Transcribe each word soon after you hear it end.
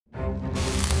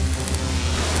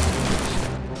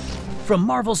From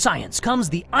Marvel Science comes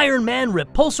the Iron Man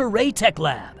Repulsor Ray Tech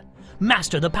Lab.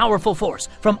 Master the powerful force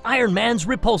from Iron Man's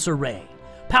Repulsor Ray.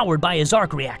 Powered by his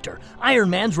arc reactor, Iron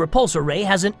Man's Repulsor Ray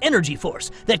has an energy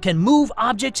force that can move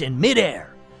objects in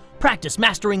mid-air. Practice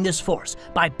mastering this force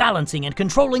by balancing and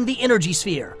controlling the energy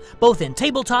sphere, both in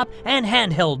tabletop and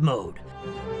handheld mode.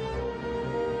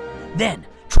 Then,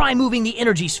 try moving the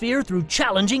energy sphere through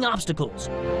challenging obstacles.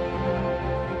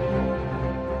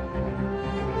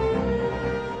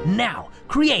 Now,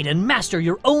 create and master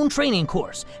your own training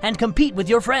course and compete with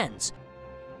your friends.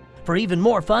 For even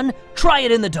more fun, try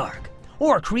it in the dark,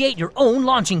 or create your own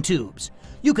launching tubes.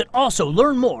 You can also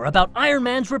learn more about Iron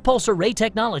Man's Repulsor Ray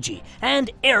technology and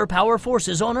air power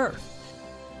forces on Earth.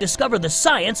 Discover the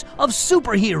science of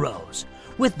superheroes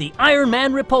with the Iron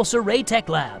Man Repulsor Ray Tech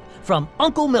Lab from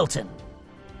Uncle Milton.